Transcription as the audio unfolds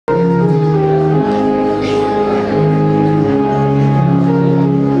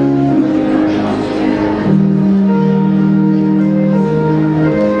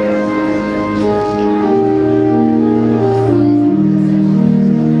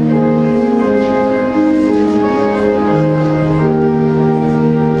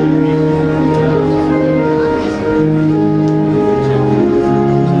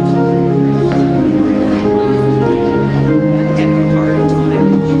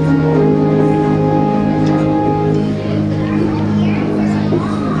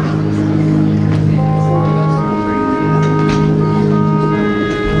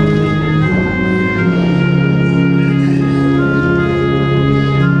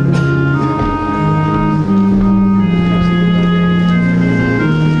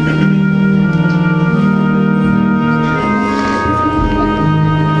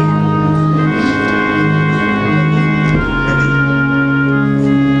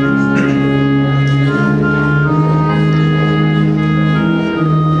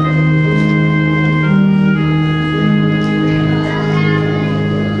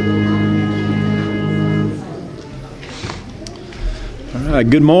All right,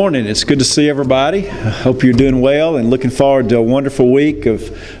 good morning. It's good to see everybody. I hope you're doing well and looking forward to a wonderful week of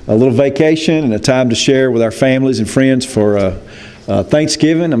a little vacation and a time to share with our families and friends for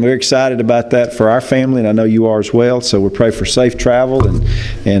Thanksgiving. I'm very excited about that for our family, and I know you are as well. So we pray for safe travel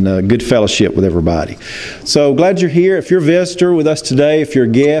and good fellowship with everybody. So glad you're here. If you're a visitor with us today, if you're a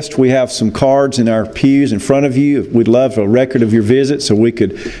guest, we have some cards in our pews in front of you. We'd love a record of your visit so we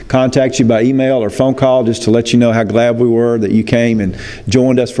could contact you by email or phone call just to let you know how glad we were that you came and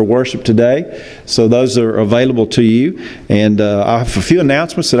joined us for worship today. So those are available to you. And I have a few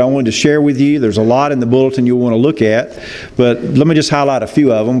announcements that I wanted to share with you. There's a lot in the bulletin you'll want to look at, but let me just highlight a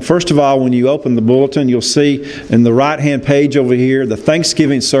few of them. First of all, when you open the bulletin, you'll see in the right-hand page over here the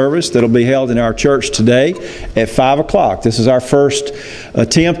Thanksgiving service that will be held in our church today at 5 o'clock. This is our first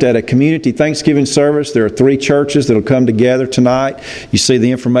attempt at a community Thanksgiving service. There are 3 churches that will come together tonight. You see the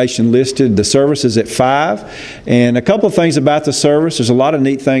information listed. The service is at 5. And a couple of things about the service. There's a lot of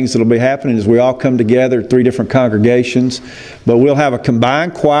neat things that will be happening as we all come together, 3 different congregations. But we'll have a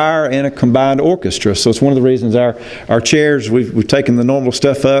combined choir and a combined orchestra. So it's one of the reasons our chairs, we've taken the normal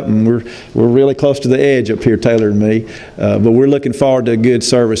stuff up, and we're really close to the edge up here, Taylor and me. But we're looking forward to a good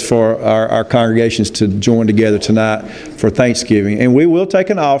service for our congregations to join together tonight for Thanksgiving. And we will take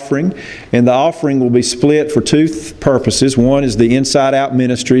an offering, and the offering will be split for 2 purposes. One is the Inside Out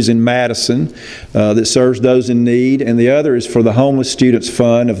Ministries in Madison that serves those in need, and the other is for the Homeless Students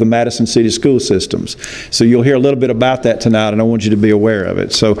Fund of the Madison City School Systems. So you'll hear a little bit about that tonight, and I want you to be aware of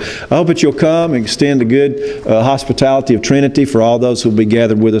it. So I hope that you'll come and extend the good hospitality of Trinity for all those who will be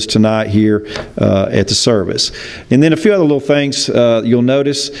gathered with us tonight here at the service. And then a few other little things you'll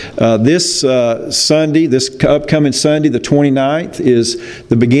notice. This Sunday, this upcoming Sunday, the 29th, is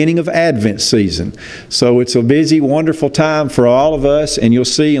the beginning of Advent season. So it's a busy, wonderful time for all of us, and you'll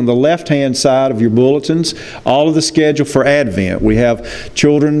see on the left-hand side of your bulletins all of the schedule for Advent. We have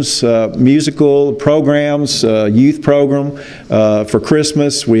children's musical programs, youth program for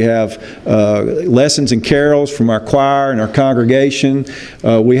Christmas. We have lessons and carols from our choir and our congregation.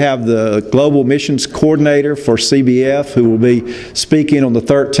 We have the Global Missions Coordinator for CBF who will be speaking on the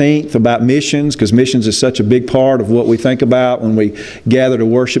 13th about missions, because missions is such a big part of what we think about when we gather to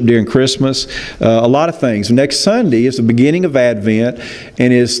worship during Christmas. A lot of things. Next Sunday is the beginning of Advent,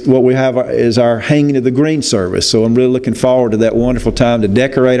 and is what we have is our Hanging of the Green service. So I'm really looking forward to that wonderful time to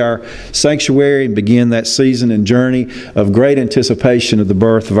decorate our sanctuary and begin that season and journey of great anticipation of the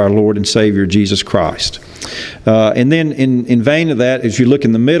birth of our Lord and Savior Jesus Christ. And then in vein of that, as you look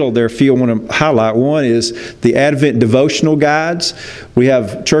in the middle, there are a few I want to highlight. One is the Advent devotional guides. We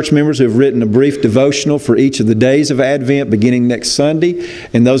have church members who have written a brief devotional for each of the days of Advent beginning next Sunday.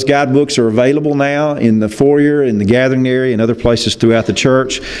 And those guidebooks are available now in the foyer, in the gathering area, and other places throughout the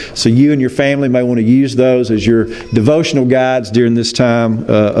church. So you and your family may want to use those as your devotional guides during this time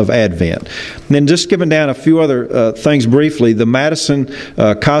of Advent. And then just giving down a few other things briefly, the Madison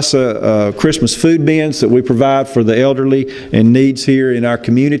Casa Christmas food bins that we provide for the elderly and needs here in our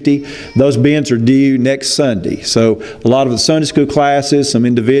community. Those bins are due next Sunday. So a lot of the Sunday school classes, some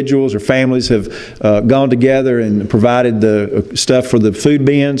individuals or families have gone together and provided the stuff for the food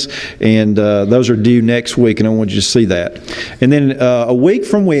bins, and those are due next week, and I want you to see that. And then a week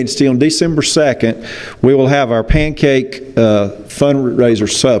from Wednesday, on December 2nd, we will have our pancake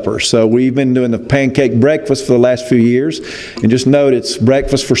fundraiser supper. So we've been doing the pancake breakfast for the last few years, and just note it's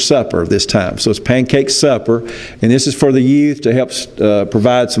breakfast for supper this time. So it's pancake supper, and this is for the youth to help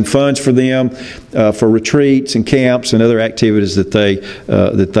provide some funds for them for retreats and camps and other activities that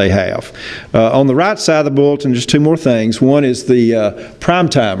they have. On the right side of the bulletin, just 2 more things. One is the Prime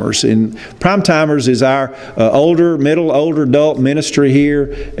Timers, and Prime Timers is our older adult ministry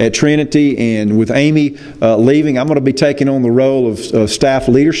here at Trinity, and with Amy leaving, I'm going to be taking on the role of staff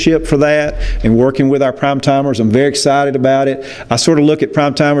leadership for that and working with our Prime Timers. I'm very excited about it. I sort of look at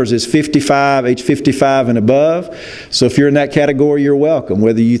Prime Timers as age 55 and above. So if you're in that category, you're welcome,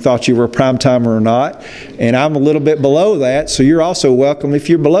 whether you thought you were a prime timer or not. And I'm a little bit below that, so you're also welcome if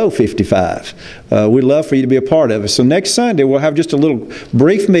you're below 55. We'd love for you to be a part of it. So next Sunday, we'll have just a little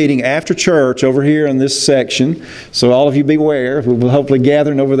brief meeting after church over here in this section. So all of you beware. We'll hopefully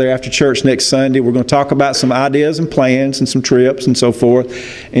gathering over there after church next Sunday. We're going to talk about some ideas and plans and some trips and so forth.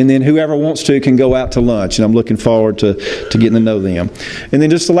 And then whoever wants to can go out to lunch. And I'm looking forward to getting to know them. And then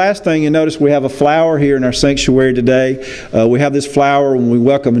just the last thing, you notice we have a flower here in our sanctuary today. We have this flower when we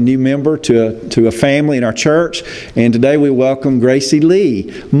welcome a new member to a family in our church. And today we welcome Gracie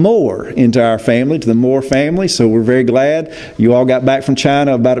Lee Moore into our family, to the Moore family. So we're very glad. You all got back from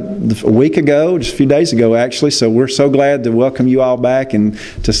China about a week ago, just a few days ago actually. So we're so glad to welcome you all back and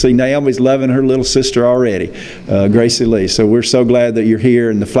to see Naomi's loving her little sister already, Gracie Lee. So we're we're so glad that you're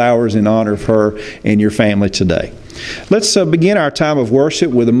here, and the flowers in honor of her and your family today. Let's begin our time of worship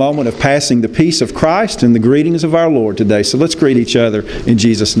with a moment of passing the peace of Christ and the greetings of our Lord today. So let's greet each other in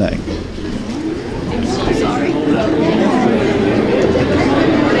Jesus' name.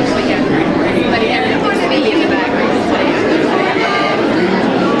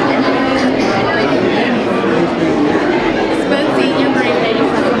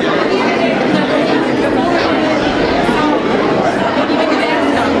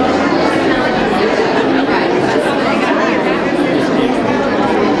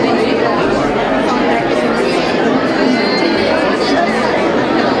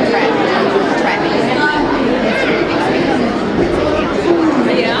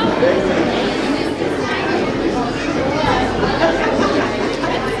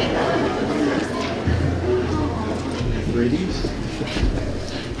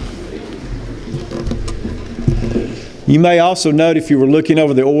 You may also note, if you were looking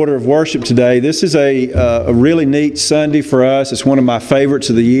over the order of worship today, this is a really neat Sunday for us. It's one of my favorites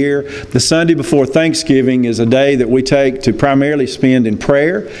of the year. The Sunday before Thanksgiving is a day that we take to primarily spend in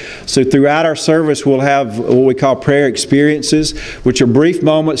prayer. So throughout our service, we'll have what we call prayer experiences, which are brief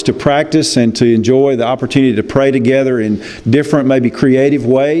moments to practice and to enjoy the opportunity to pray together in different, maybe creative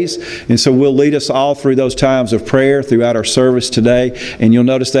ways. And so we'll lead us all through those times of prayer throughout our service today. And you'll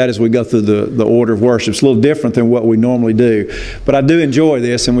notice that as we go through the order of worship. It's a little different than what we normally do. But I do enjoy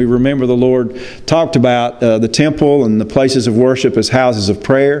this, and we remember the Lord talked about the temple and the places of worship as houses of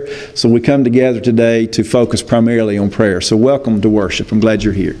prayer. So we come together today to focus primarily on prayer. So welcome to worship. I'm glad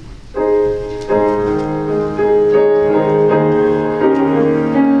you're here.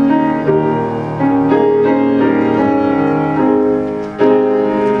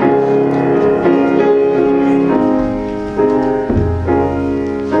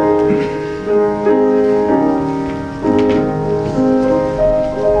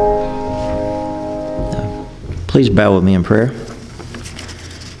 Please bow with me in prayer.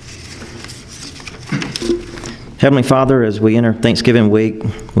 Heavenly Father, as we enter Thanksgiving week,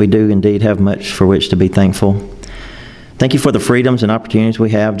 we do indeed have much for which to be thankful. Thank you for the freedoms and opportunities we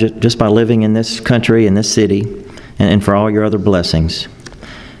have just by living in this country, in this city, and for all your other blessings.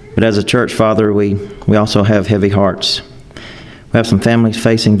 But as a church, Father, we also have heavy hearts. We have some families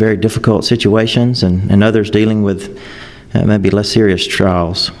facing very difficult situations and others dealing with maybe less serious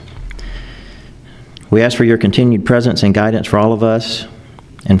trials. We ask for your continued presence and guidance for all of us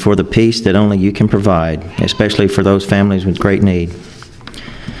and for the peace that only you can provide, especially for those families with great need.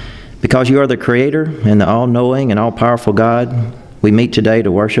 Because you are the Creator and the all-knowing and all-powerful God, we meet today to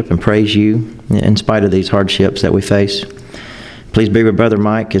worship and praise you in spite of these hardships that we face. Please be with Brother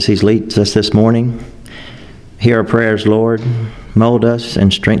Mike as he leads us this morning. Hear our prayers, Lord. Mold us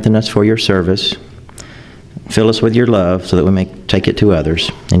and strengthen us for your service. Fill us with your love so that we may take it to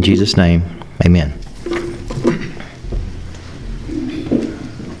others. In Jesus' name, amen.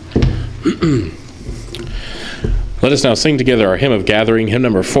 Let us now sing together our hymn of gathering, hymn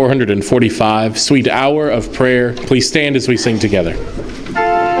number 445, Sweet Hour of Prayer. Please stand as we sing together.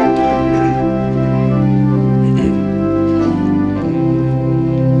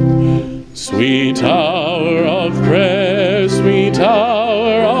 Sweet hour of prayer, sweet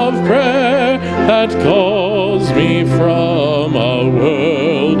hour of prayer, that calls me from a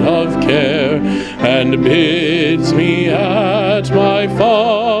world of care, and bids me at my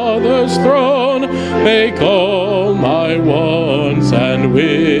Father's throne make all my wants and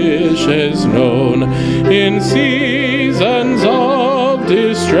wishes known. In seasons of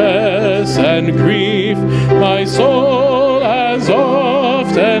distress and grief, my soul has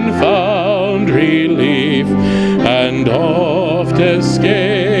often found relief, and oft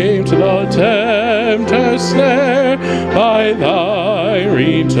escaped the tempter's snare by thy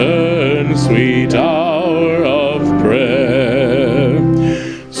return, sweet hour of prayer.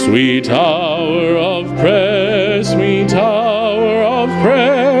 Sweet hour of prayer, sweet hour of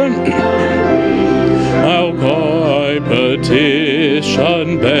prayer, how I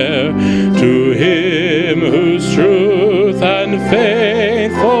petition bear to him whose truth and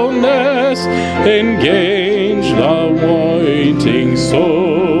faithfulness engage the waiting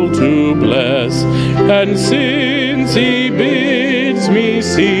soul to bless. And since he bids me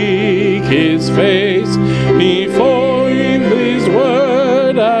seek his face, believe his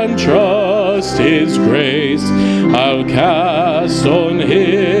word and trust his grace, I'll cast on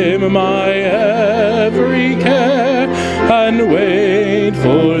him my every care and wait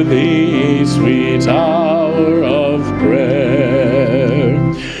for thee, sweet hour of prayer.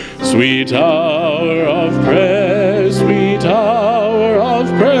 Sweet hour of prayer, sweet hour of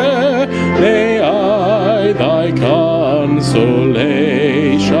prayer, may I thy consolation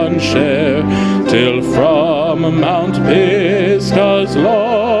share, till from Mount Pisgah's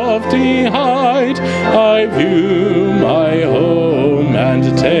lofty height I view my home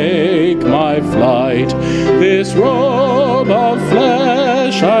and take my flight. This robe of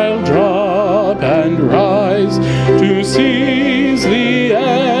flesh I'll drop and rise to seize the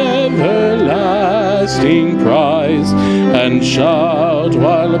everlasting prize, and shout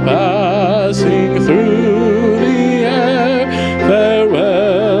while passing through the air,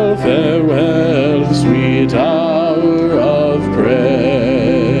 farewell, farewell, sweet hour of prayer.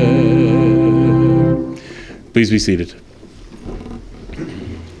 Please be seated.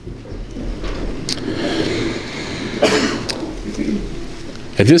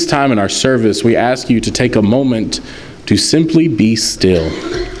 At this time in our service, we ask you to take a moment to simply be still.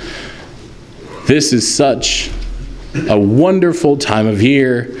 This is such a wonderful time of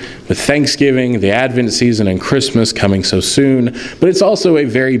year with Thanksgiving, the Advent season, and Christmas coming so soon, but it's also a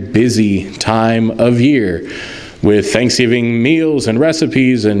very busy time of year with Thanksgiving meals and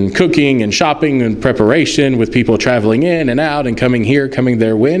recipes and cooking and shopping and preparation, with people traveling in and out and coming here, coming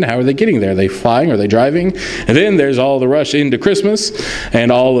there. When? How are they getting there? Are they flying? Are they driving? And then there's all the rush into Christmas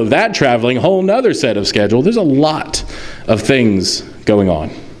and all of that traveling, a whole nother set of schedule. There's a lot of things going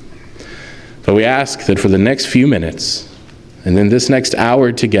on. But we ask that for the next few minutes and then this next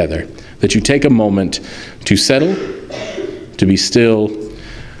hour together, that you take a moment to settle, to be still,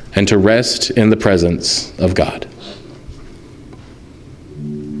 and to rest in the presence of God.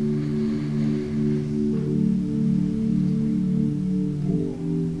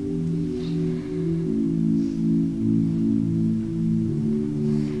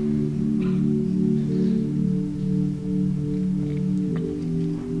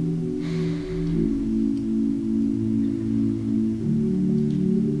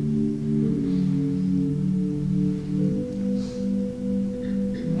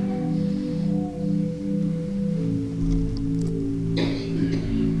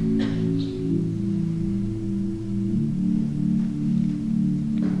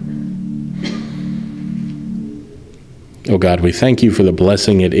 Oh God, we thank you for the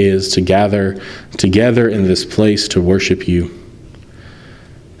blessing it is to gather together in this place to worship you.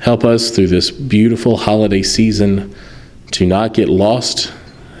 Help us through this beautiful holiday season to not get lost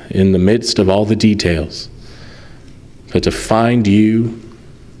in the midst of all the details, but to find you,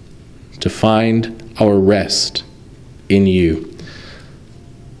 to find our rest in you.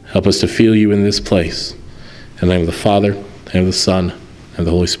 Help us to feel you in this place. In the name of the Father, and of the Son, and of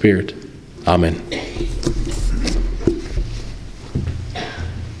the Holy Spirit. Amen.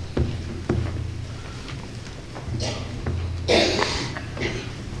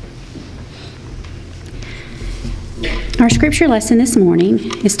 Our scripture lesson this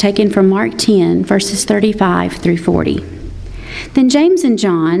morning is taken from Mark 10, verses 35 through 40. Then James and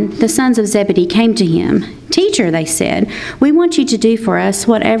John, the sons of Zebedee, came to him. "Teacher," they said, "we want you to do for us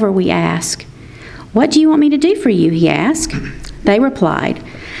whatever we ask." "What do you want me to do for you?" he asked. They replied,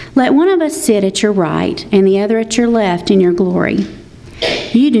 "Let one of us sit at your right and the other at your left in your glory."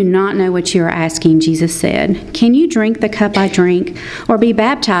 "You do not know what you are asking," Jesus said. "Can you drink the cup I drink, or be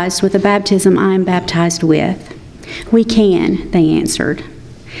baptized with the baptism I am baptized with?" "We can," they answered.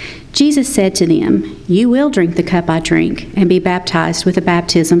 Jesus said to them, "You will drink the cup I drink and be baptized with the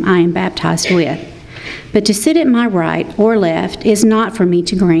baptism I am baptized with. But to sit at my right or left is not for me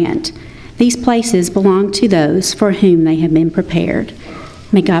to grant. These places belong to those for whom they have been prepared."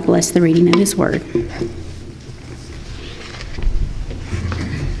 May God bless the reading of His word.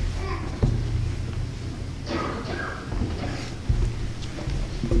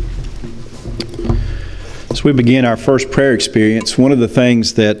 As we begin our first prayer experience, one of the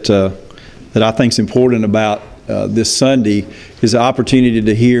things that I think is important about this Sunday is the opportunity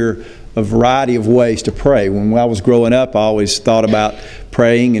to hear a variety of ways to pray. When I was growing up, I always thought about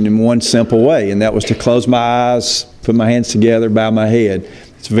praying in one simple way, and that was to close my eyes, put my hands together, bow my head.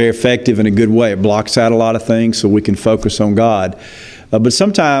 It's very effective in a good way. It blocks out a lot of things so we can focus on God. But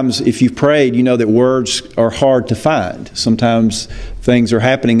sometimes if you've prayed, you know that words are hard to find. Sometimes things are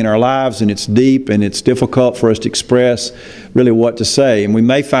happening in our lives and it's deep and it's difficult for us to express really what to say. And we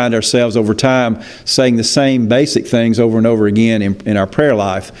may find ourselves over time saying the same basic things over and over again in our prayer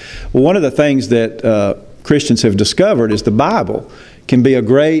life. Well, one of the things that Christians have discovered is the Bible can be a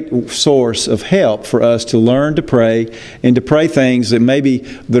great source of help for us to learn to pray and to pray things that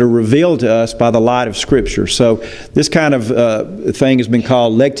are revealed to us by the light of Scripture. So this kind of thing has been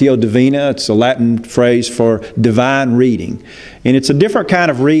called Lectio Divina. It's a Latin phrase for divine reading. And it's a different kind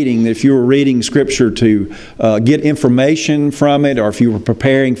of reading than if you were reading Scripture to get information from it, or if you were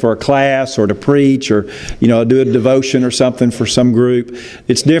preparing for a class or to preach, or do a devotion or something for some group.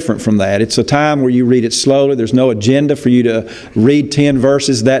 It's different from that. It's a time where you read it slowly. There's no agenda for you to read 10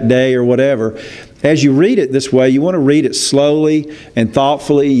 verses that day or whatever. As you read it this way, you want to read it slowly and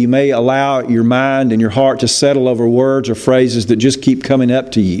thoughtfully. You may allow your mind and your heart to settle over words or phrases that just keep coming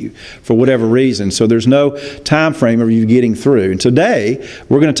up to you for whatever reason. So there's no time frame of you getting through. And today,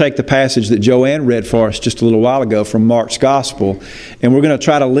 we're going to take the passage that Joanne read for us just a little while ago from Mark's Gospel, and we're going to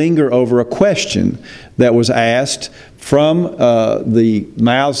try to linger over a question that was asked from the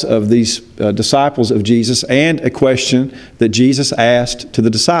mouths of these disciples of Jesus, and a question that Jesus asked to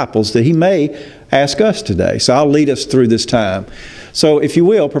the disciples that He may ask us today. So I'll lead us through this time. So if you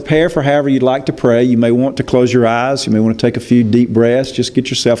will, prepare for however you'd like to pray. You may want to close your eyes. You may want to take a few deep breaths. Just get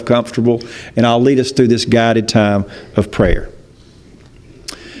yourself comfortable, and I'll lead us through this guided time of prayer.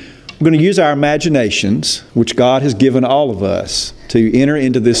 We're going to use our imaginations, which God has given all of us, to enter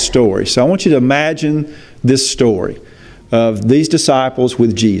into this story. So I want you to imagine this story of these disciples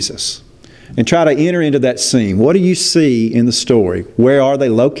with Jesus, and try to enter into that scene. What do you see in the story? Where are they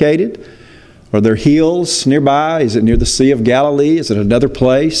located? Are there hills nearby? Is it near the Sea of Galilee? Is it another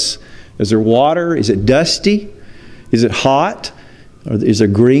place? Is there water? Is it dusty? Is it hot? Or is there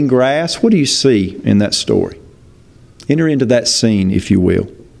green grass? What do you see in that story? Enter into that scene, if you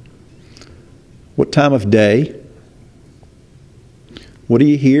will. What time of day? What do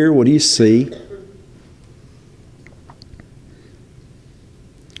you hear? What do you see?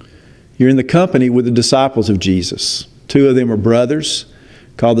 You're in the company with the disciples of Jesus. Two of them are brothers,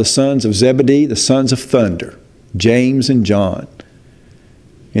 called the sons of Zebedee, the sons of thunder, James and John.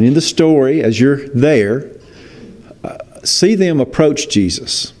 And in the story, as you're there, see them approach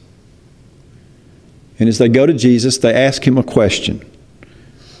Jesus. And as they go to Jesus, they ask Him a question.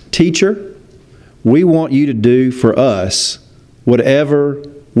 Teacher, we want you to do for us whatever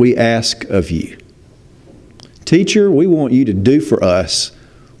we ask of you. Teacher, we want you to do for us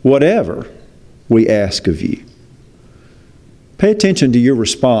whatever we ask of you. Pay attention to your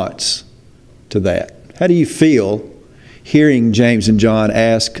response to that. How do you feel hearing James and John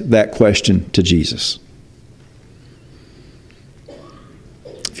ask that question to Jesus?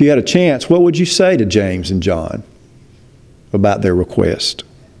 If you had a chance, what would you say to James and John about their request?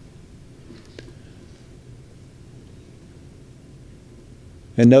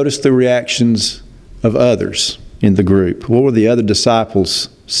 And notice the reactions of others in the group. What were the other disciples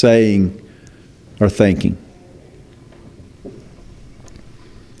saying or thinking?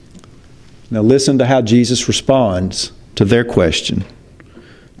 Now listen to how Jesus responds to their question.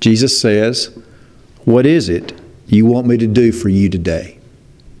 Jesus says, "What is it you want me to do for you today?"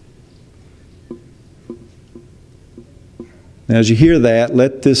 Now as you hear that,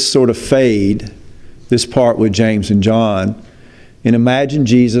 let this sort of fade, this part with James and John, and imagine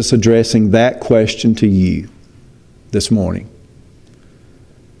Jesus addressing that question to you this morning.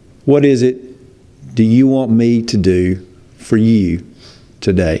 What is it do you want me to do for you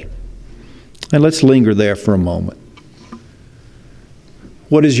today? And let's linger there for a moment.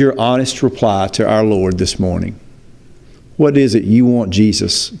 What is your honest reply to our Lord this morning? What is it you want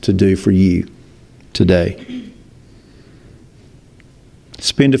Jesus to do for you today?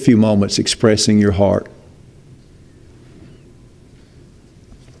 Spend a few moments expressing your heart.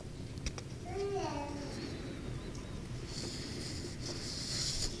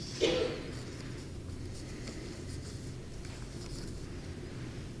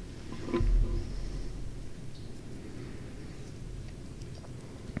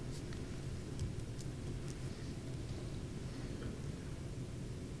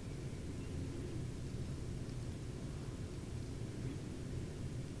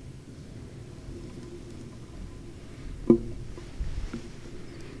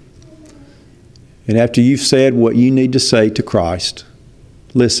 And after you've said what you need to say to Christ,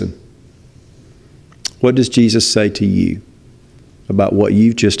 listen. What does Jesus say to you about what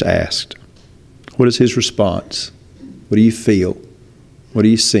you've just asked? What is His response? What do you feel? What do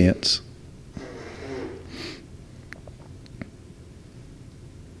you sense?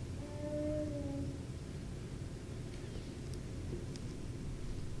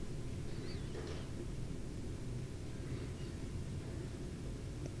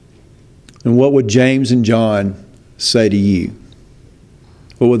 And what would James and John say to you?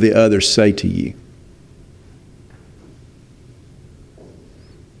 What would the others say to you?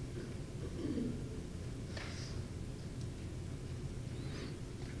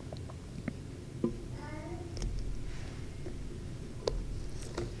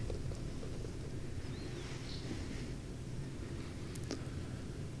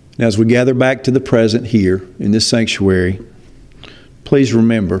 And as we gather back to the present here in this sanctuary, please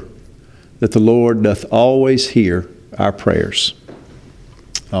remember that the Lord doth always hear our prayers.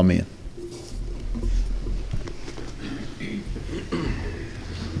 Amen.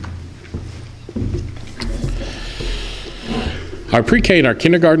 Our pre-K and our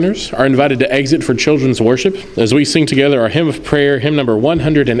kindergartners are invited to exit for children's worship as we sing together our hymn of prayer, hymn number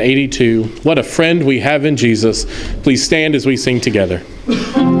 182, What a Friend We Have in Jesus. Please stand as we sing together.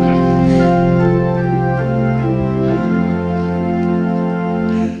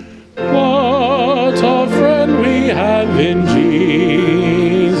 What a friend we have in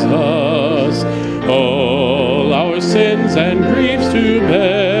Jesus, all our sins and griefs to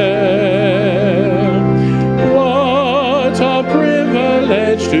bear.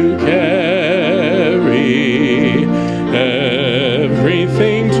 To carry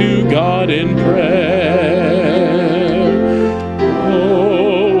everything to God in prayer.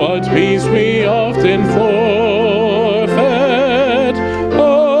 Oh, what peace we often forfeit.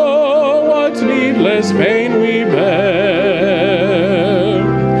 Oh, what needless pain we bear.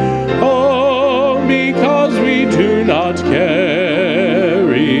 Oh, because we do not carry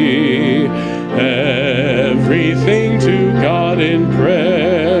everything to God in prayer.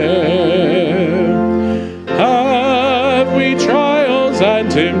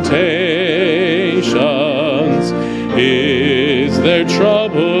 Temptations, is there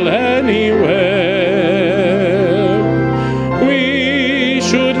trouble anywhere? We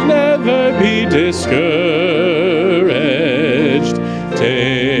should never be discouraged.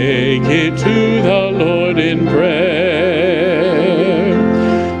 Take it to the Lord in prayer.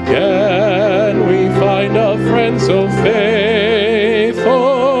 Can we find a friend so faithful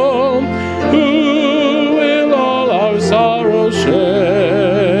who will all our sorrows share?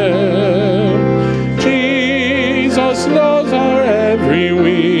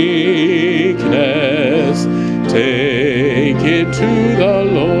 To the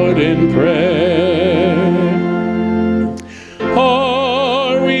Lord in prayer.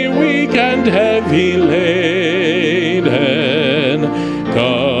 Are we weak and heavy laden,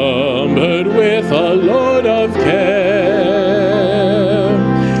 cumbered with a load of care?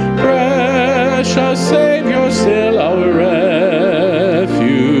 Precious Savior, still our refuge,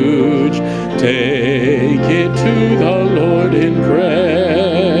 take it to the Lord in prayer.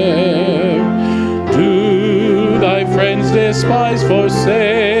 Despise,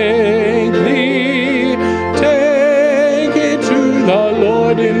 forsake thee, take it to the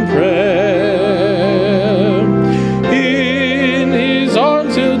Lord in prayer. In his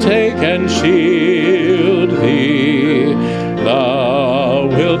arms he'll take and shield thee, thou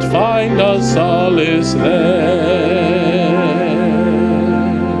wilt find a solace there.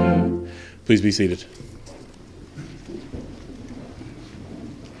 Please be seated.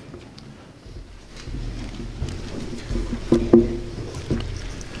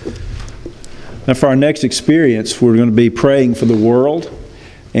 Now, for our next experience, we're going to be praying for the world.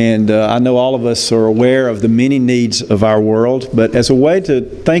 And I know all of us are aware of the many needs of our world. But as a way to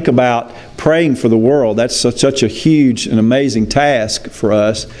think about praying for the world, that's such a huge and amazing task for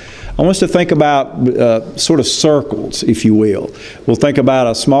us. I want us to think about sort of circles, if you will. We'll think about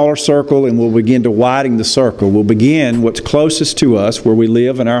a smaller circle and we'll begin to widen the circle. We'll begin what's closest to us, where we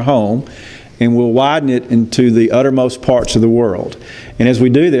live in our home, and we'll widen it into the uttermost parts of the world. And as we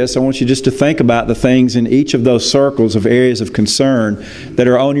do this, I want you just to think about the things in each of those circles of areas of concern that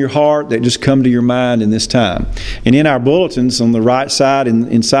are on your heart, that just come to your mind in this time. And in our bulletins on the right side and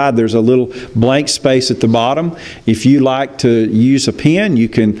inside, there's a little blank space at the bottom. If you like to use a pen, you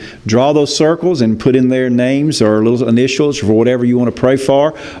can draw those circles and put in their names or little initials for whatever you want to pray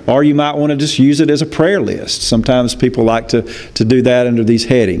for. Or you might want to just use it as a prayer list. Sometimes people like to do that under these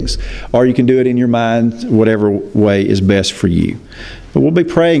headings. Or you can do it in your mind, whatever way is best for you. But we'll be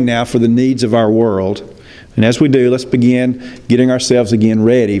praying now for the needs of our world. And as we do, let's begin getting ourselves again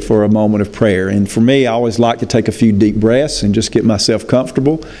ready for a moment of prayer. And for me, I always like to take a few deep breaths and just get myself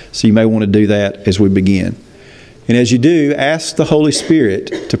comfortable. So you may want to do that as we begin. And as you do, ask the Holy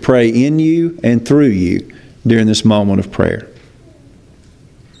Spirit to pray in you and through you during this moment of prayer.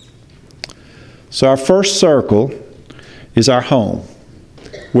 So our first circle is our home,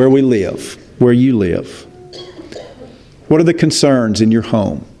 where we live, where you live. What are the concerns in your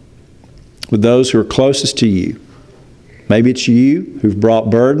home with those who are closest to you? Maybe it's you who've brought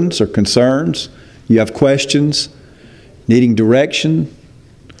burdens or concerns. You have questions, needing direction.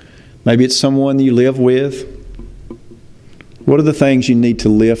 Maybe it's someone you live with. What are the things you need to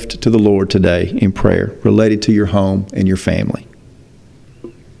lift to the Lord today in prayer related to your home and your family?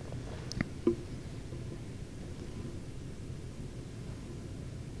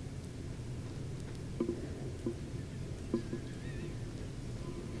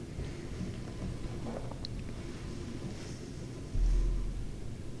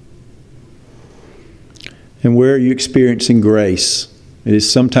 And where are you experiencing grace? It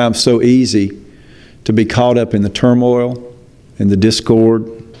is sometimes so easy to be caught up in the turmoil and the discord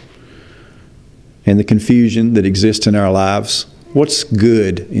and the confusion that exists in our lives. What's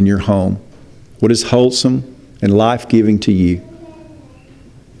good in your home? What is wholesome and life-giving to you?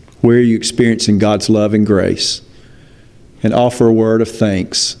 Where are you experiencing God's love and grace? And offer a word of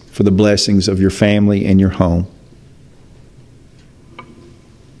thanks for the blessings of your family and your home.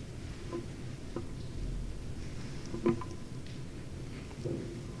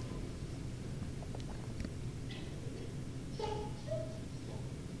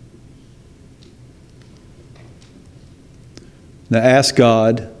 Now ask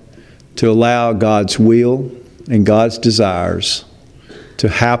God to allow God's will and God's desires to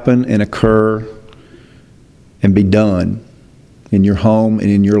happen and occur and be done in your home and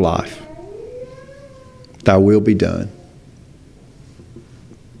in your life. Thy will be done.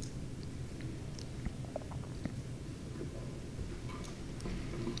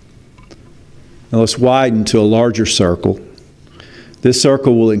 Now let's widen to a larger circle. This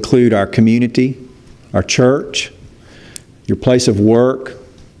circle will include our community, our church, your place of work,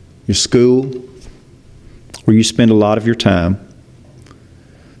 your school, where you spend a lot of your time.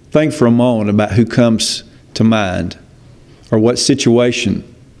 Think for a moment about who comes to mind or what situation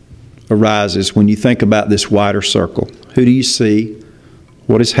arises when you think about this wider circle. Who do you see?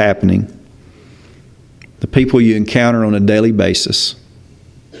 What is happening? The people you encounter on a daily basis.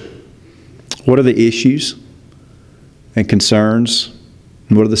 What are the issues and concerns?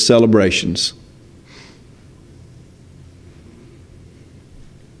 And what are the celebrations?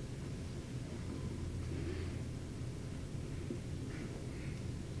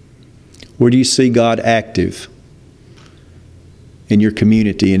 Where do you see God active in your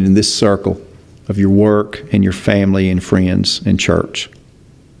community and in this circle of your work and your family and friends and church?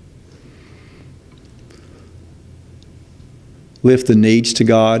 Lift the needs to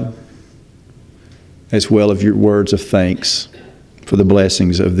God as well as your words of thanks for the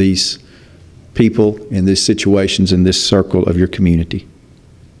blessings of these people in these situations in this circle of your community.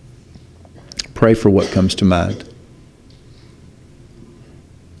 Pray for what comes to mind.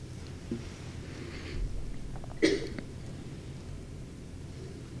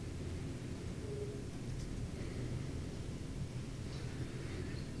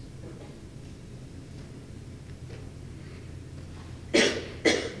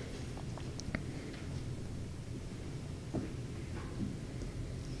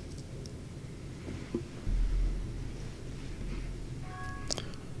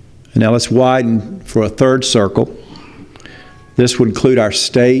 Now let's widen for a third circle. This would include our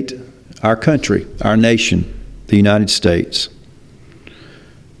state, our country, our nation, the United States.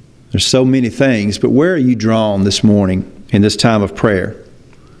 There's so many things, but where are you drawn this morning in this time of prayer?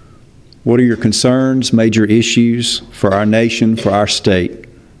 What are your concerns, major issues for our nation, for our state?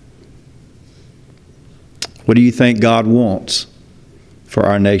 What do you think God wants for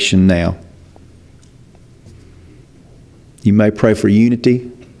our nation now? You may pray for unity,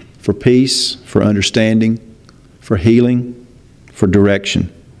 for peace, for understanding, for healing, for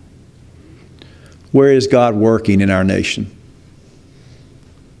direction. Where is God working in our nation?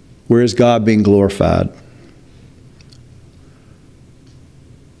 Where is God being glorified?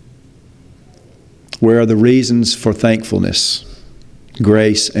 Where are the reasons for thankfulness,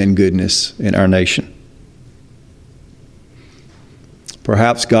 grace, and goodness in our nation?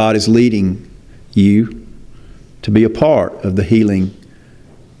 Perhaps God is leading you to be a part of the healing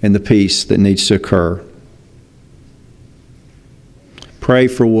and the peace that needs to occur. Pray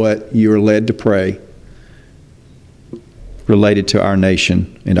for what you are led to pray related to our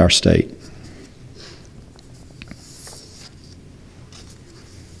nation and our state.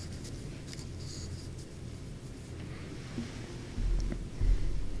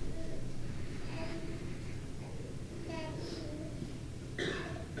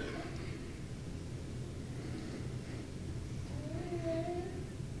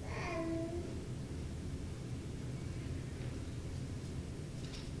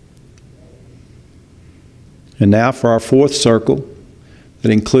 And now for our fourth circle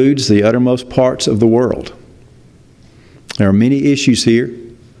that includes the uttermost parts of the world. There are many issues here,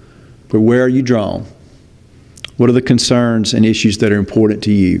 but where are you drawn? What are the concerns and issues that are important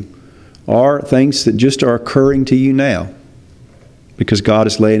to you? Or things that just are occurring to you now because God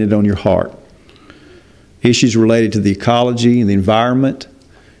is laying it on your heart? Issues related to the ecology and the environment,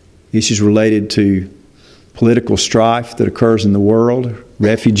 issues related to political strife that occurs in the world,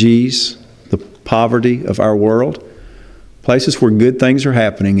 refugees, the poverty of our world, places where good things are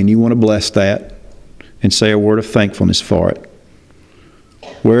happening and you want to bless that and say a word of thankfulness for it.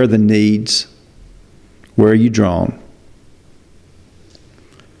 Where are the needs? Where are you drawn?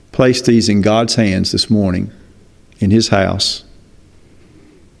 Place these in God's hands this morning, in His house.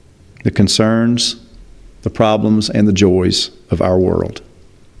 The concerns, the problems, and the joys of our world.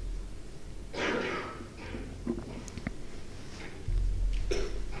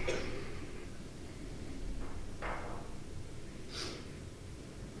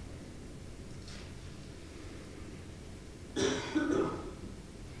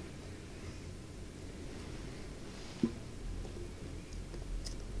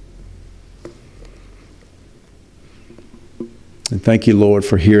 And thank you, Lord,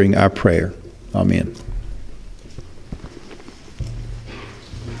 for hearing our prayer. Amen.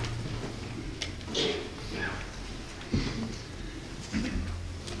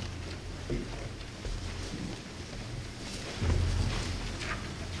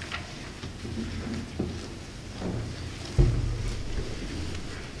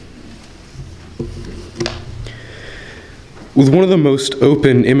 With one of the most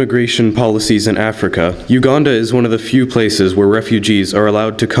open immigration policies in Africa, Uganda is one of the few places where refugees are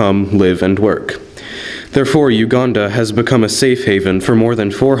allowed to come, live, and work. Therefore, Uganda has become a safe haven for more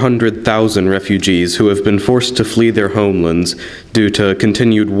than 400,000 refugees who have been forced to flee their homelands due to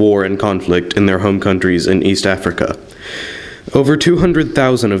continued war and conflict in their home countries in East Africa. Over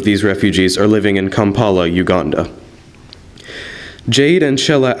 200,000 of these refugees are living in Kampala, Uganda. Jade and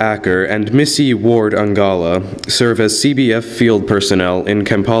Shella Acker and Missy Ward Angala serve as CBF field personnel in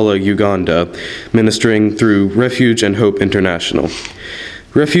Kampala, Uganda, ministering through Refuge and Hope International.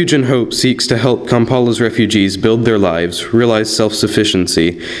 Refuge and Hope seeks to help Kampala's refugees build their lives, realize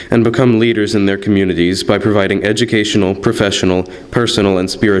self-sufficiency, and become leaders in their communities by providing educational, professional, personal, and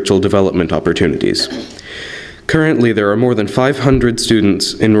spiritual development opportunities. Currently, there are more than 500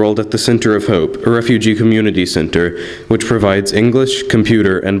 students enrolled at the Center of Hope, a refugee community center, which provides English,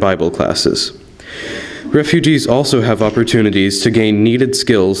 computer, and Bible classes. Refugees also have opportunities to gain needed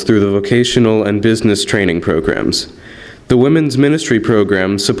skills through the vocational and business training programs. The Women's Ministry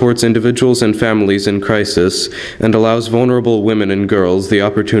Program supports individuals and families in crisis and allows vulnerable women and girls the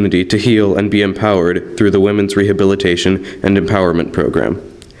opportunity to heal and be empowered through the Women's Rehabilitation and Empowerment Program.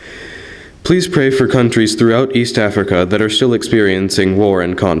 Please pray for countries throughout East Africa that are still experiencing war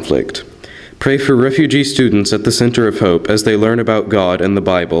and conflict. Pray for refugee students at the Center of Hope as they learn about God and the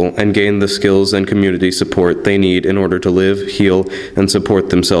Bible and gain the skills and community support they need in order to live, heal, and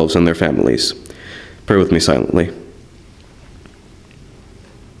support themselves and their families. Pray with me silently.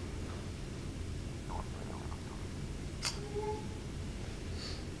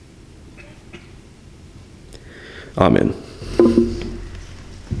 Amen.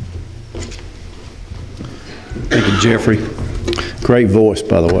 Thank you, Jeffrey. Great voice,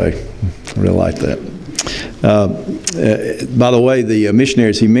 by the way. I really like that. By the way, the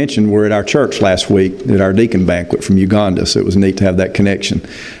missionaries he mentioned were at our church last week at our deacon banquet from Uganda, so it was neat to have that connection.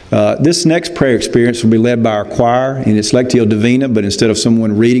 This next prayer experience will be led by our choir, and it's Lectio Divina, but instead of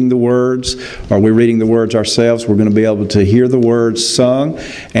someone reading the words, or we're reading the words ourselves, we're going to be able to hear the words sung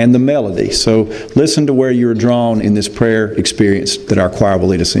and the melody. So listen to where you're drawn in this prayer experience that our choir will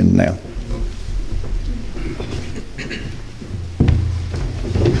lead us in now.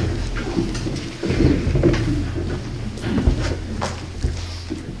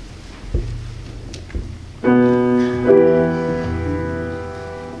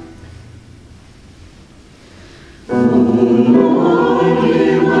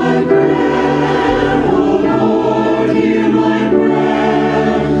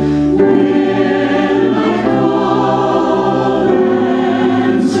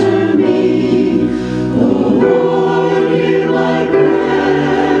 To me.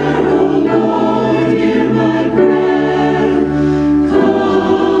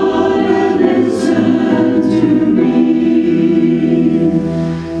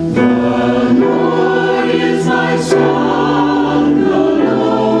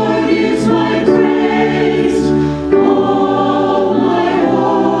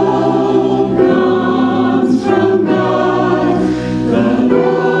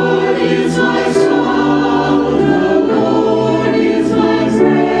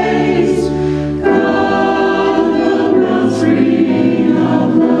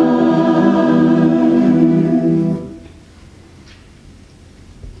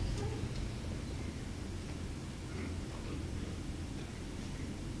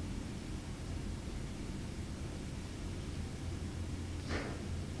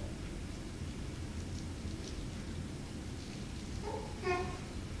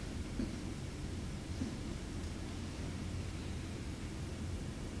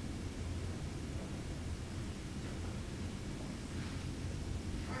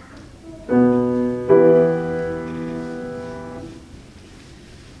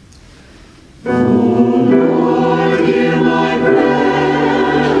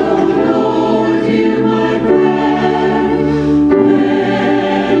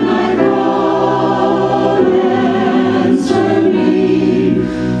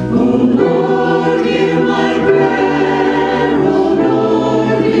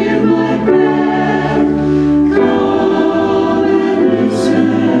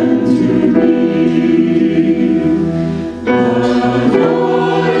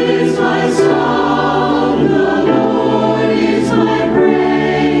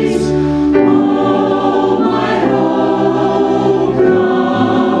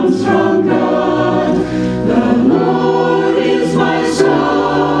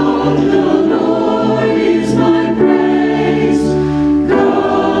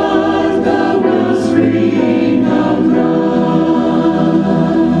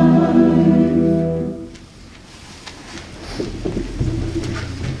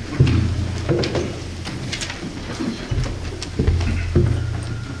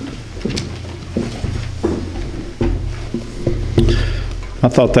 I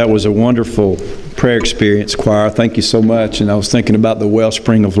thought that was a wonderful prayer experience, choir. Thank you so much. And I was thinking about the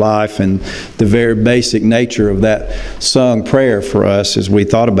wellspring of life and the very basic nature of that sung prayer for us as we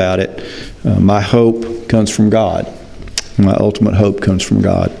thought about it. My hope comes from God. My ultimate hope comes from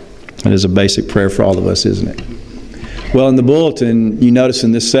God. That is a basic prayer for all of us, isn't it? Well, in the bulletin, you notice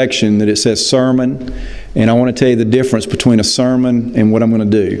in this section that it says sermon, and I want to tell you the difference between a sermon and what I'm going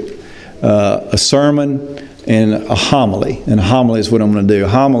to do. A sermon and a homily. And a homily is what I'm going to do. A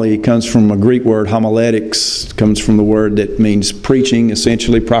homily comes from a Greek word, homiletics, comes from the word that means preaching,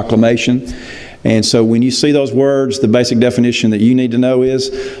 essentially proclamation. And so when you see those words, the basic definition that you need to know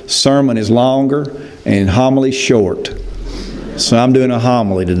is sermon is longer and homily short. So I'm doing a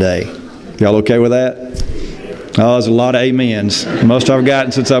homily today. Y'all okay with that? Oh, there's a lot of amens. Most I've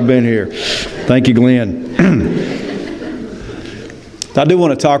gotten since I've been here. Thank you, Glenn. I do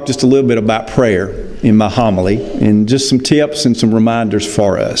want to talk just a little bit about prayer in my homily and just some tips and some reminders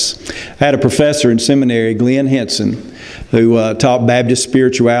for us. I had a professor in seminary, Glenn Henson, who taught Baptist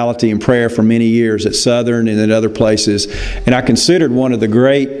spirituality and prayer for many years at Southern and at other places. And I considered one of the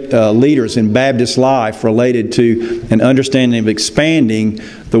great leaders in Baptist life related to an understanding of expanding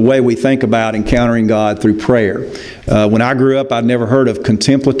the way we think about encountering God through prayer. When I grew up, I'd never heard of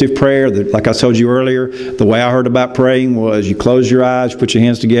contemplative prayer. Like I told you earlier, the way I heard about praying was you close your eyes, you put your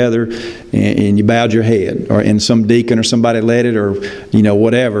hands together, and you bowed your head. And some deacon or somebody led it, or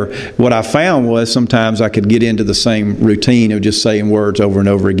whatever. What I found was sometimes I could get into the same routine of just saying words over and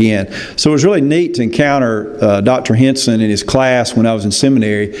over again. So it was really neat to encounter Dr. Henson in his class when I was in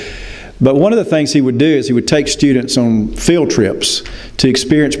seminary. But one of the things he would do is he would take students on field trips to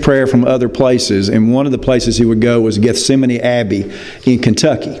experience prayer from other places. And one of the places he would go was Gethsemane Abbey in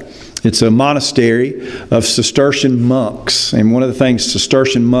Kentucky. It's a monastery of Cistercian monks. And one of the things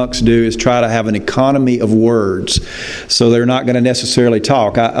Cistercian monks do is try to have an economy of words. So they're not going to necessarily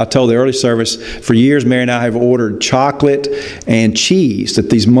talk. I told the early service, for years Mary and I have ordered chocolate and cheese that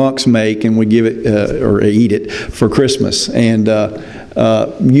these monks make, and we give it or eat it for Christmas. And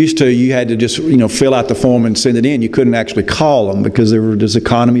used to, you had to just fill out the form and send it in. You couldn't actually call them because there was this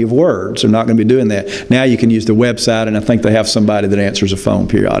economy of words. They're not going to be doing that. Now you can use the website, and I think they have somebody that answers a phone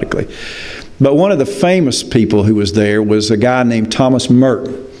periodically. But one of the famous people who was there was a guy named Thomas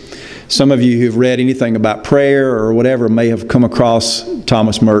Merton. Some of you who've read anything about prayer or whatever may have come across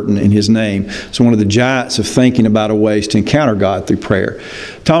Thomas Merton in his name. So one of the giants of thinking about ways to encounter God through prayer.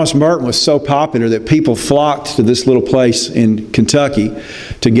 Thomas Merton was so popular that people flocked to this little place in Kentucky,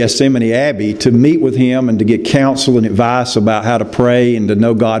 to Gethsemane Abbey, to meet with him and to get counsel and advice about how to pray and to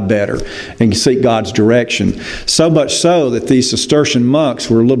know God better and seek God's direction. So much so that these Cistercian monks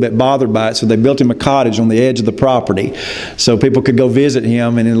were a little bit bothered by it, so they built him a cottage on the edge of the property so people could go visit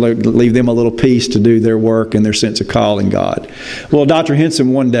him and leave them a little peace to do their work and their sense of calling God. Well, Dr.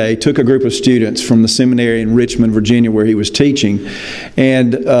 Henson one day took a group of students from the seminary in Richmond, Virginia, where he was teaching,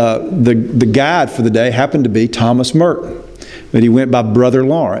 and the guide for the day happened to be Thomas Merton, but he went by Brother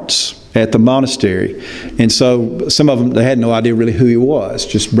Lawrence at the monastery. And so some of them, they had no idea really who he was,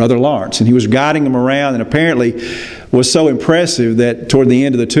 just Brother Lawrence. And he was guiding them around, and apparently was so impressive that toward the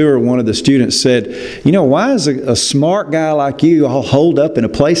end of the tour, one of the students said, why is a smart guy like you all holed up in a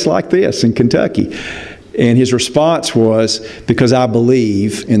place like this in Kentucky? And his response was, because I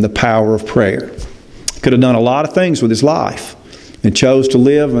believe in the power of prayer. Could have done a lot of things with his life, and chose to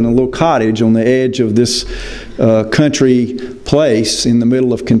live in a little cottage on the edge of this country place in the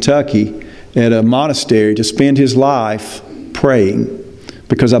middle of Kentucky at a monastery to spend his life praying,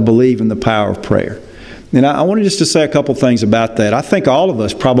 because I believe in the power of prayer. And I wanted just to say a couple things about that. I think all of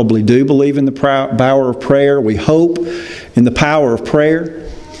us probably do believe in the power of prayer. We hope in the power of prayer.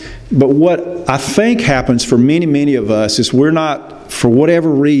 But what I think happens for many, many of us is we're not, for whatever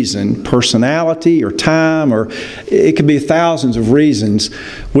reason, personality or time, or it could be thousands of reasons,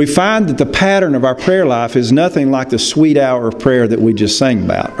 we find that the pattern of our prayer life is nothing like the sweet hour of prayer that we just sang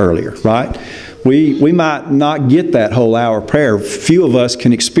about earlier, right? We might not get that whole hour of prayer. Few of us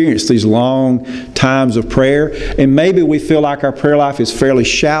can experience these long times of prayer, and maybe we feel like our prayer life is fairly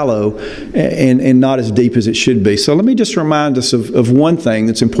shallow and not as deep as it should be. So let me just remind us of one thing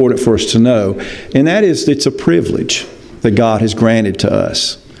that's important for us to know, and that is it's a privilege that God has granted to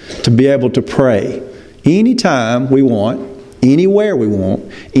us to be able to pray anytime we want, anywhere we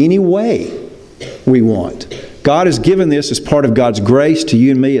want, any way we want. God has given this as part of God's grace to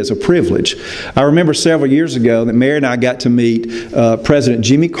you and me as a privilege. I remember several years ago that Mary and I got to meet President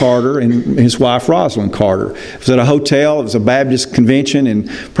Jimmy Carter and his wife Rosalind Carter. It was at a hotel. It was a Baptist convention, and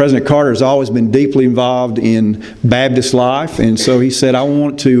President Carter has always been deeply involved in Baptist life, and so he said, I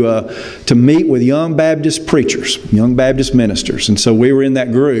want to meet with young Baptist preachers, young Baptist ministers. And so we were in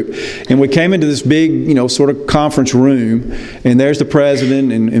that group, and we came into this big, sort of conference room, and there's the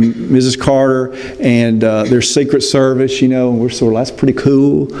President and Mrs. Carter, and their Secret Service, and we're sort of, that's pretty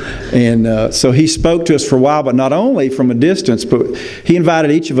cool. And so he spoke to us for a while, but not only from a distance, but he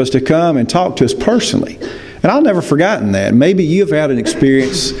invited each of us to come and talk to us personally. And I'll never forgotten that. Maybe you've had an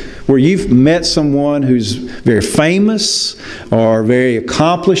experience where you've met someone who's very famous or very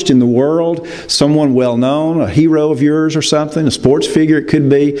accomplished in the world, someone well known, a hero of yours or something, a sports figure it could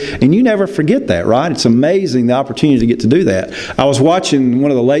be, and you never forget that, right? It's amazing the opportunity to get to do that. I was watching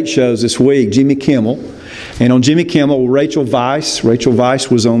one of the late shows this week, Jimmy Kimmel, and on Jimmy Kimmel, Rachel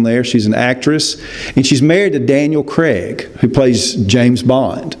Weisz was on there. She's an actress, and she's married to Daniel Craig, who plays James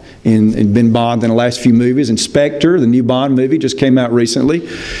Bond. And been Bond in the last few movies. Inspector, the new Bond movie, just came out recently.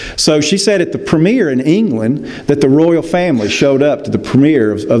 So she said at the premiere in England that the royal family showed up to the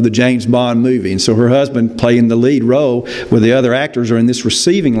premiere of the James Bond movie. And so her husband, playing the lead role with the other actors, are in this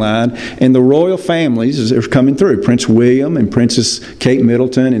receiving line, and the royal families are coming through. Prince William and Princess Kate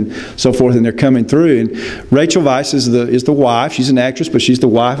Middleton and so forth, and they're coming through. And Rachel Weisz is the wife. She's an actress, but she's the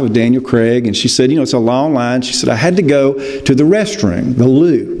wife of Daniel Craig. And she said, it's a long line. She said, I had to go to the restroom, the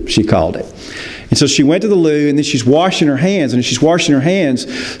loo, she called it. And so she went to the loo, and then she's washing her hands. And as she's washing her hands,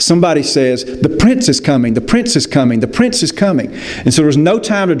 somebody says, the prince is coming, the prince is coming, the prince is coming. And so there was no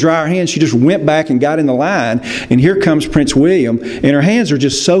time to dry her hands. She just went back and got in the line. And here comes Prince William, and her hands are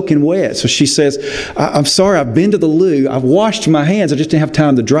just soaking wet. So she says, I'm sorry, I've been to the loo. I've washed my hands. I just didn't have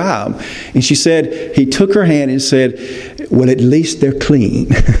time to dry them. And she said, he took her hand and said, well, at least they're clean.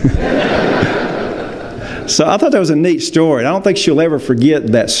 So I thought that was a neat story. I don't think she'll ever forget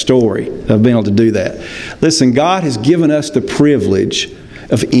that story of being able to do that. Listen, God has given us the privilege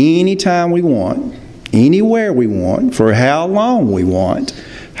of any time we want, anywhere we want, for how long we want,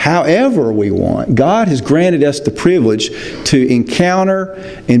 however we want. God has granted us the privilege to encounter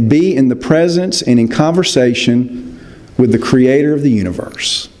and be in the presence and in conversation with the Creator of the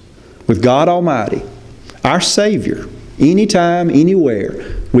universe, with God Almighty, our Savior, anytime,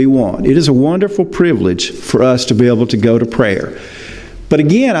 anywhere we want. It is a wonderful privilege for us to be able to go to prayer. But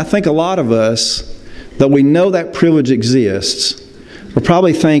again, I think a lot of us, that we know that privilege exists, we're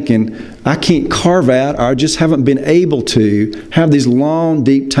probably thinking, I can't carve out, or I just haven't been able to have these long,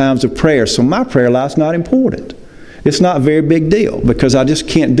 deep times of prayer, so my prayer life's not important. It's not a very big deal because I just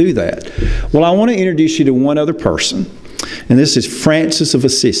can't do that. Well, I want to introduce you to one other person, and this is Francis of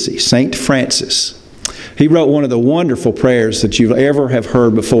Assisi, Saint Francis. He wrote one of the wonderful prayers that you've ever have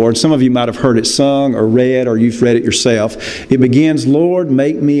heard before. And some of you might have heard it sung or read, or you've read it yourself. It begins, Lord,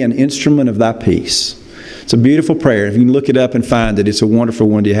 make me an instrument of thy peace. It's a beautiful prayer. If you can look it up and find it, it's a wonderful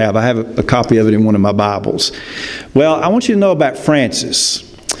one to have. I have a copy of it in one of my Bibles. Well, I want you to know about Francis.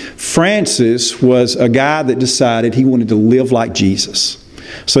 Francis was a guy that decided he wanted to live like Jesus.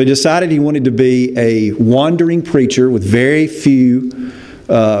 So he decided he wanted to be a wandering preacher with very few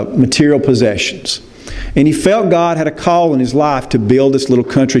material possessions. And he felt God had a call in his life to build this little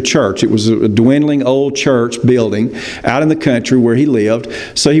country church. It was a dwindling old church building out in the country where he lived.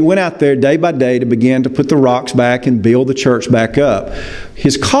 So he went out there day by day to begin to put the rocks back and build the church back up.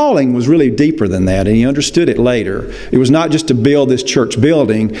 His calling was really deeper than that, and he understood it later. It was not just to build this church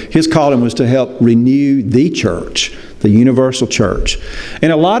building. His calling was to help renew the church, the universal church.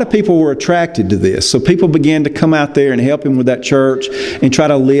 And a lot of people were attracted to this. So people began to come out there and help him with that church and try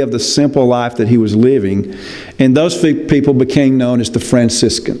to live the simple life that he was living. And those people became known as the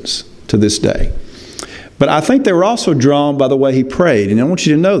Franciscans to this day. But I think they were also drawn by the way he prayed. And I want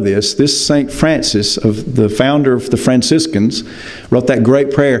you to know this. This St. Francis, the founder of the Franciscans, wrote that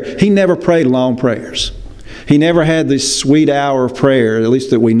great prayer. He never prayed long prayers. He never had this sweet hour of prayer, at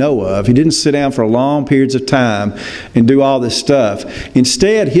least that we know of. He didn't sit down for long periods of time and do all this stuff.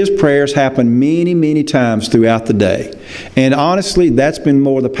 Instead, his prayers happened many, many times throughout the day. And honestly, that's been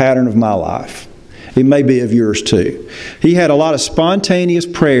more the pattern of my life. It may be of yours too. He had a lot of spontaneous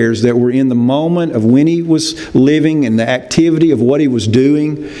prayers that were in the moment of when he was living and the activity of what he was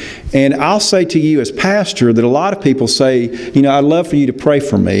doing. And I'll say to you as pastor that a lot of people say, I'd love for you to pray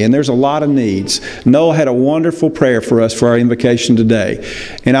for me. And there's a lot of needs. Noah had a wonderful prayer for us for our invocation today.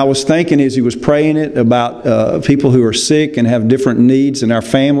 And I was thinking as he was praying it about people who are sick and have different needs in our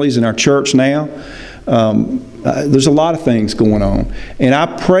families and our church now. There's a lot of things going on. And I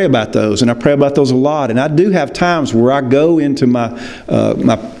pray about those, and I pray about those a lot. And I do have times where I go into my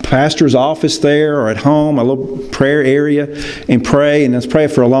pastor's office there or at home, a little prayer area, and pray, and let's pray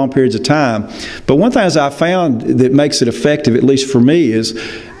for a long periods of time. But one thing I found that makes it effective, at least for me, is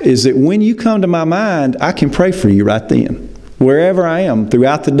that when you come to my mind, I can pray for you right then, wherever I am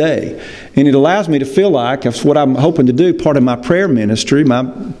throughout the day. And it allows me to feel like, that's what I'm hoping to do, part of my prayer ministry,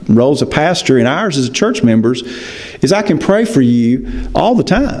 my role as a pastor and ours as church members, is I can pray for you all the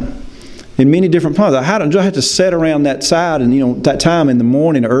time in many different points. I don't have to sit around that side and, that time in the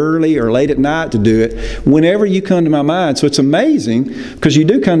morning early or late at night to do it, whenever you come to my mind. So it's amazing, because you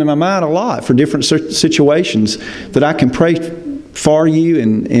do come to my mind a lot for different situations, that I can pray for you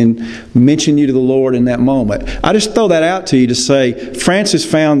and mention you to the Lord in that moment. I just throw that out to you to say, Francis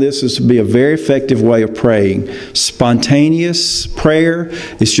found this as to be a very effective way of praying. Spontaneous prayer.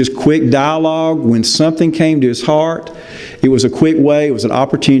 It's just quick dialogue. When something came to his heart, it was a quick way. It was an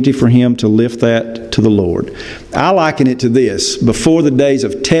opportunity for him to lift that to the Lord. I liken it to this. Before the days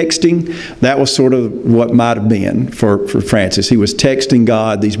of texting, that was sort of what might have been for Francis. He was texting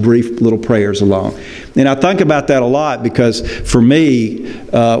God these brief little prayers along. And I think about that a lot, because for me,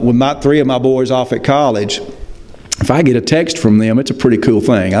 with three of my boys off at college, if I get a text from them, it's a pretty cool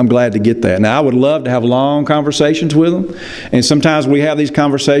thing. I'm glad to get that. Now, I would love to have long conversations with them. And sometimes we have these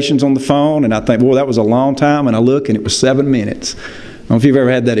conversations on the phone, and I think, boy, that was a long time. And I look, and it was 7 minutes. I don't know if you've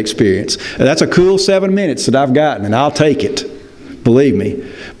ever had that experience. That's a cool 7 minutes that I've gotten, and I'll take it. Believe me.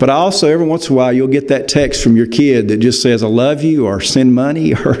 But also, every once in a while, you'll get that text from your kid that just says, I love you, or send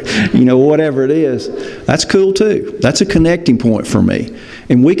money, or, whatever it is. That's cool, too. That's a connecting point for me.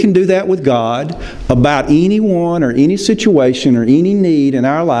 And we can do that with God about anyone or any situation or any need in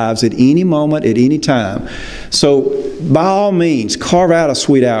our lives at any moment, at any time. So, by all means, carve out a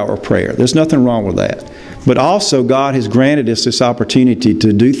sweet hour of prayer. There's nothing wrong with that. But also, God has granted us this opportunity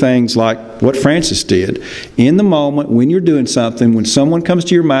to do things like what Francis did. In the moment, when you're doing something, when someone comes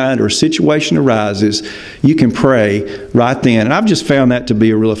to your mind or a situation arises, you can pray right then. And I've just found that to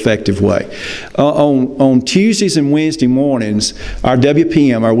be a real effective way. On Tuesdays and Wednesday mornings, our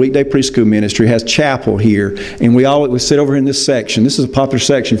WPM, our weekday preschool ministry, has chapel here. And we sit over in this section. This is a popular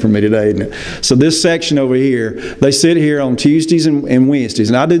section for me today, isn't it? So this section over here, they sit here on Tuesdays and Wednesdays.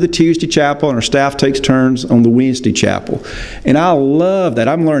 And I do the Tuesday chapel, and our staff takes turns on the Wednesday chapel. And I love that.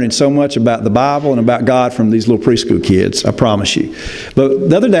 I'm learning so much about the Bible and about God from these little preschool kids, I promise you. But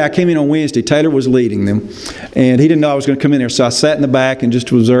the other day I came in on Wednesday, Taylor was leading them, and he didn't know I was going to come in there, so I sat in the back and just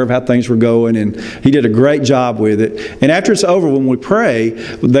to observe how things were going, and he did a great job with it. And after it's over, when we pray,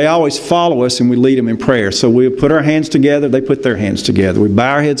 they always follow us and we lead them in prayer. So we put our hands together, they put their hands together. We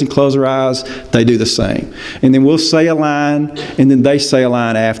bow our heads and close our eyes, they do the same. And then we'll say a line, and then they say a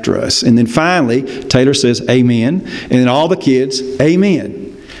line after us. And then finally, Taylor says, amen. And then all the kids, amen.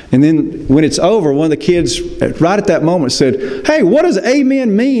 And then when it's over, one of the kids right at that moment said, hey, what does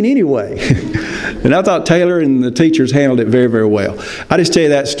amen mean anyway? And I thought Taylor and the teachers handled it very, very well. I just tell you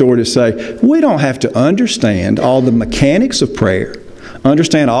that story to say, we don't have to understand all the mechanics of prayer,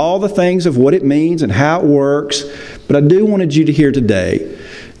 understand all the things of what it means and how it works, but I do wanted you to hear today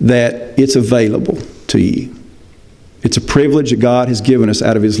that it's available to you. It's a privilege that God has given us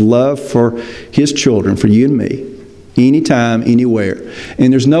out of His love for His children, for you and me, anytime, anywhere.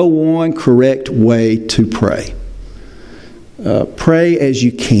 And there's no one correct way to pray. Pray as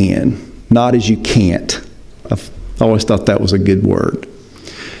you can, not as you can't. I've always thought that was a good word.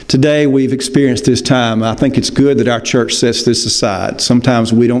 Today we've experienced this time. I think it's good that our church sets this aside.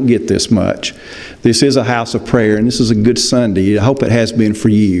 Sometimes we don't get this much. This is a house of prayer, and this is a good Sunday. I hope it has been for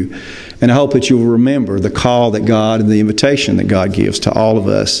you. And I hope that you'll remember the call that God and the invitation that God gives to all of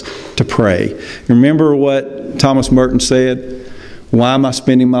us to pray. Remember what Thomas Merton said? Why am I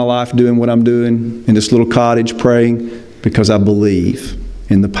spending my life doing what I'm doing in this little cottage praying? Because I believe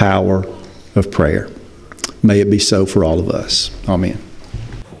in the power of prayer. May it be so for all of us. Amen.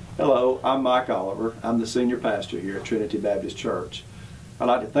 Hello, I'm Mike Oliver. I'm the senior pastor here at Trinity Baptist Church. I'd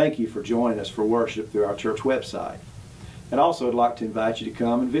like to thank you for joining us for worship through our church website. And also I'd like to invite you to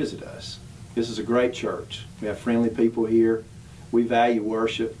come and visit us. This is a great church. We have friendly people here. We value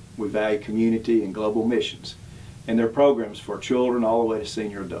worship. We value community and global missions. And there are programs for children all the way to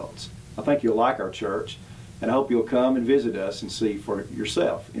senior adults. I think you'll like our church, and I hope you'll come and visit us and see for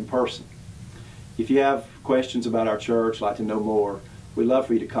yourself in person. If you have questions about our church, like to know more, we'd love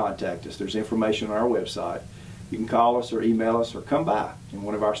for you to contact us. There's information on our website. You can call us or email us or come by, and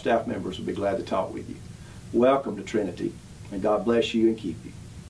one of our staff members will be glad to talk with you. Welcome to Trinity, and God bless you and keep you.